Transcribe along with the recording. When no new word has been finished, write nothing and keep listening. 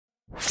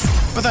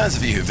For those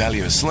of you who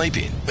value a sleep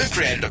in, we've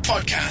created a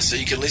podcast so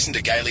you can listen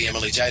to Gaily,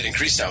 Emily, Jade and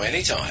Christo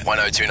anytime.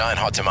 1029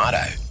 Hot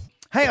Tomato.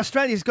 Hey,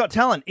 Australia's Got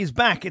Talent is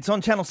back. It's on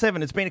Channel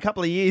 7. It's been a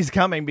couple of years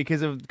coming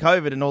because of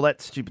COVID and all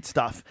that stupid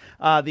stuff.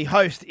 The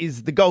host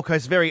is the Gold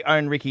Coast's very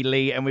own Ricky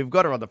Lee, and we've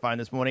got her on the phone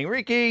this morning.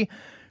 Ricky,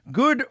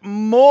 good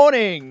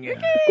morning.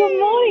 Good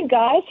morning,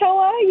 guys. How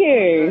are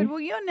you? Good.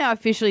 Well, you're now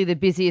officially the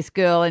busiest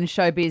girl in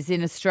showbiz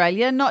in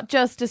Australia, not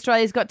just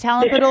Australia's Got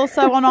Talent, but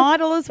also on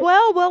Idol as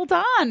well. Well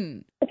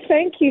done.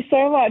 Thank you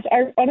so much.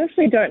 I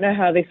honestly don't know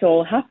how this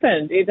all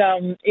happened. It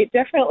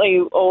definitely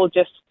all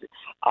just,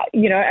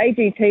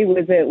 AGT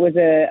was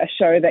a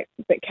show that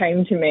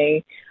came to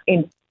me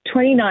in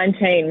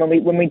 2019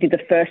 when we did the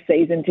first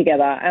season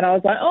together, and I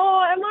was like,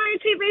 oh, am I a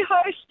TV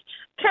host?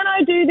 Can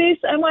I do this?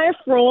 Am I a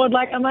fraud?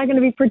 Like, am I going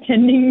to be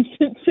pretending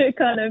to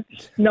kind of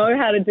know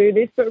how to do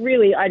this? But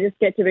really, I just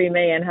get to be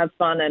me and have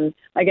fun, and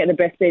I get the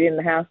best seat in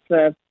the house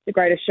for the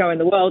greatest show in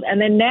the world.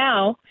 And then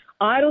now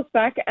Idol's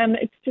back, and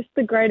it's just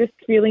the greatest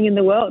feeling in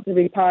the world to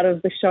be part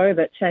of the show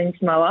that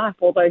changed my life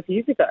all those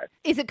years ago.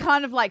 Is it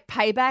kind of like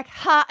payback?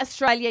 Ha,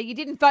 Australia, you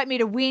didn't vote me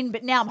to win,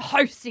 but now I'm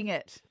hosting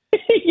it.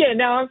 Yeah,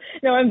 now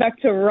I'm back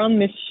to run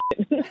this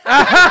shit.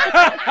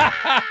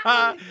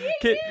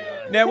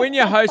 Now, when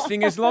you're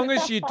hosting, as long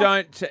as you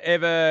don't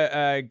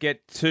ever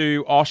get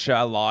too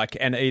Osher-like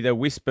and either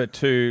whisper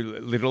too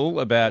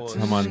little about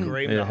someone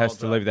who has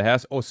to leave the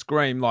house or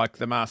scream like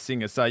the Masked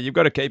Singer. So you've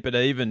got to keep it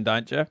even,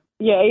 don't you?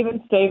 Yeah,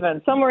 even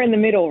Steven. Somewhere in the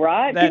middle,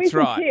 right? That's Give me some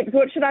right. tips.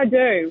 What should I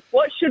do?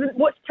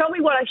 Tell me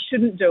what I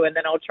shouldn't do, and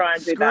then I'll try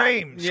and do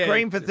that.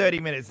 Scream for 30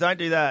 minutes. Don't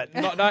do that.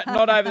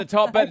 Not over the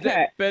top, but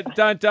Okay. but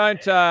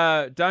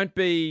don't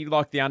be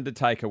like the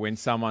Undertaker when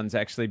someone's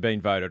actually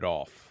been voted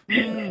off.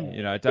 Don't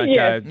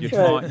Yeah, go.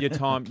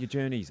 Your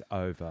journey's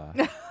over.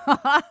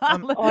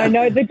 I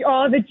know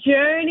the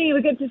journey.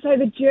 We get to say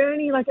the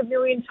journey like a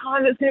million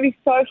times. It's going to be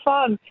so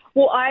fun.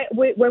 Well,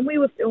 when we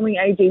were filming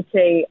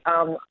AGT,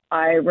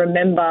 I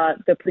remember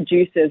the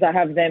producers. I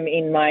have them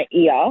in my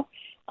ear,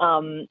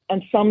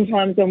 and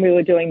sometimes when we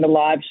were doing the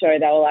live show,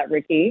 they were like,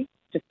 "Ricky,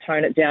 just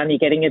tone it down. You're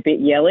getting a bit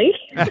yelly."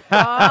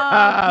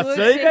 Oh, good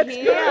See, to that's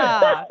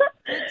hear.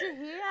 Good to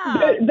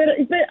hear. But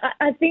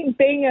I think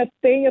being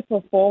a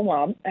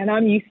performer, and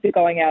I'm used to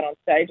going out on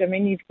stage. I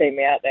mean, you've seen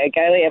me out there,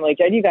 Gaily, Emily,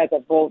 Jade. You guys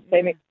have all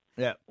seen me.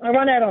 Yeah. I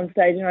run out on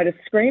stage and I just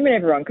scream at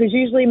everyone because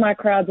usually my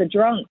crowds are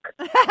drunk.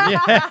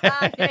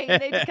 Yeah, you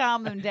need to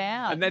calm them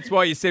down. And that's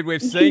why you said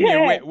we've seen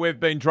Yeah. you. We've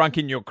been drunk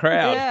in your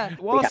crowd. Yeah.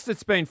 Whilst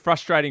it's been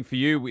frustrating for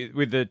you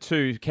with the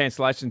two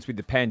cancellations with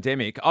the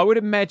pandemic, I would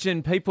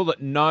imagine people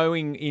that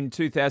knowing in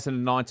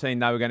 2019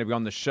 they were going to be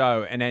on the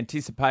show and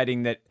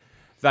anticipating that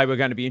they were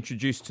going to be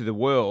introduced to the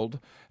world,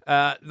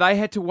 they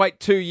had to wait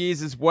 2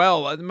 years as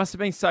well. It must have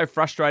been so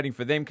frustrating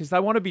for them because they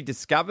want to be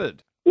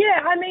discovered.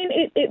 Yeah, I mean,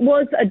 it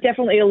was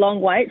definitely a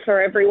long wait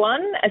for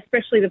everyone,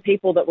 especially the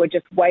people that were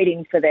just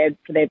waiting for their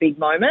big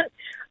moment.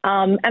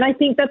 And I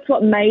think that's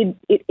what made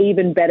it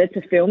even better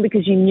to film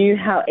because you knew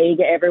how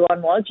eager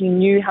everyone was. You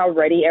knew how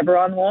ready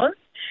everyone was.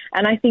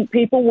 And I think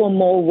people were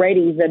more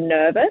ready than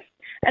nervous.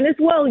 And as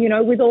well,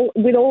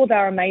 with all of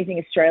our amazing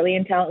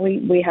Australian talent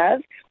we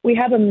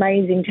have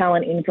amazing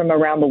talent in from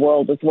around the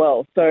world as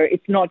well. So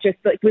it's not just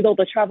like with all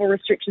the travel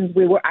restrictions,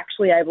 we were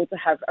actually able to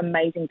have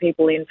amazing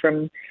people in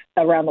from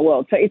around the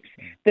world. So it's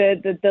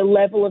the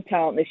level of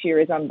talent this year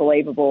is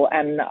unbelievable.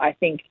 And I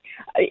think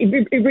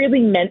it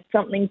really meant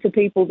something to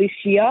people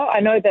this year.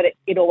 I know that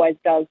it always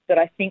does, but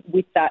I think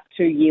with that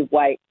 2-year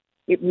wait,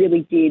 it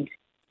really did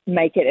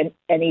make it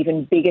an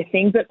even bigger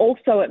thing, but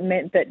also it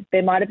meant that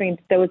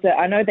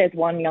I know there's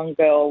one young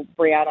girl,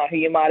 Brianna, who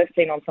you might have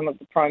seen on some of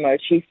the promos.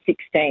 She's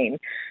 16,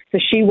 so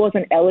she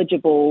wasn't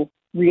eligible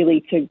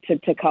really to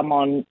come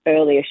on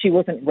earlier. She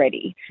wasn't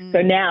ready.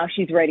 So now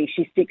she's ready.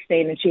 She's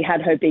 16 and she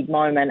had her big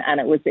moment, and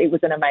it was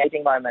an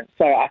amazing moment.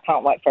 So I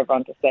can't wait for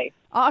everyone to see.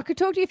 Oh, I could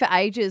talk to you for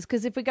ages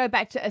because if we go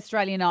back to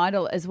Australian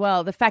Idol as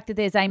well, the fact that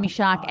there's Amy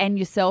Shark and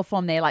yourself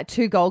on there, like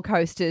two Gold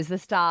Coasters, the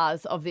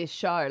stars of this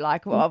show,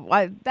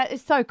 that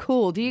is so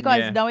cool. Do you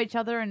guys know each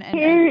other?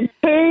 Two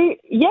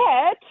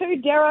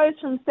Deros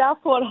from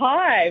Southport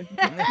High.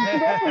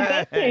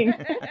 Representing.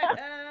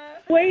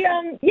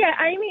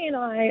 Amy and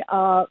I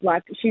are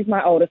she's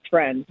my oldest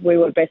friend. We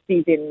were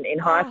besties in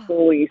high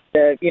school. We used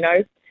to,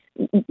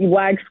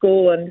 wag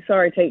school and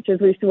sorry teachers,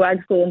 we used to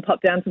wag school and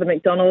pop down to the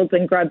McDonald's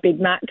and grab Big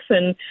Macs,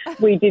 and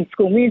we did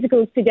school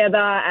musicals together,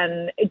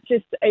 and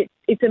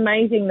it's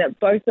amazing that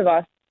both of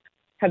us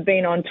have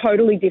been on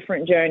totally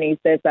different journeys.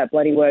 There's that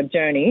bloody word,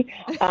 journey,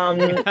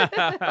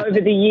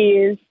 over the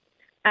years,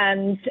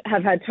 and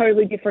have had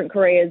totally different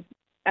careers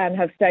and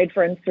have stayed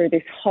friends through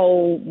this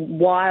whole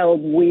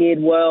wild, weird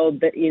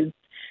world that is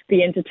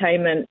the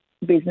entertainment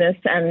business.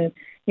 And,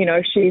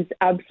 she's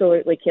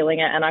absolutely killing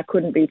it, and I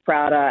couldn't be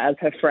prouder as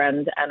her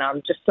friend. And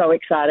I'm just so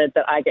excited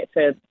that I get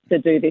to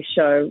do this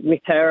show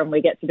with her, and we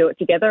get to do it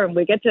together, and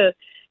we get to,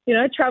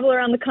 travel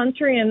around the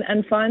country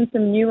and find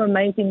some new,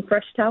 amazing,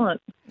 fresh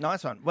talent.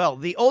 Nice one. Well,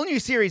 the all-new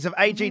series of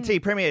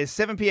AGT premieres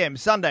 7 p.m.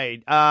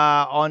 Sunday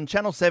on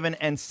Channel 7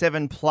 and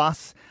 7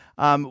 Plus.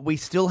 we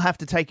still have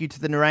to take you to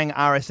the Nerang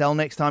RSL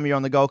next time you're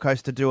on the Gold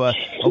Coast to do a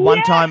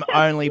one-time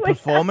only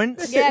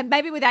performance. Yeah,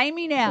 maybe with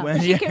Amy now. Well,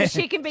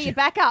 She can be your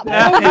backup.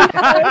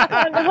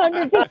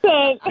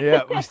 100%.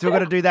 Yeah, we've still got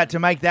to do that to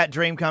make that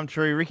dream come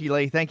true. Ricky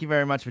Lee, thank you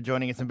very much for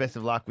joining us, and best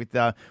of luck with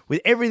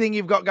everything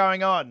you've got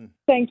going on.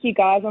 Thank you,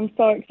 guys. I'm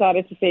so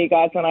excited to see you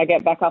guys when I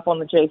get back up on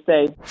the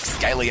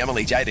GC. Gaily,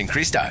 Emily, Jade and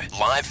Christo,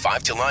 live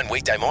 5 till 9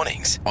 weekday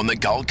mornings on the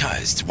Gold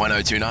Coast,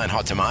 102.9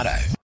 Hot Tomato.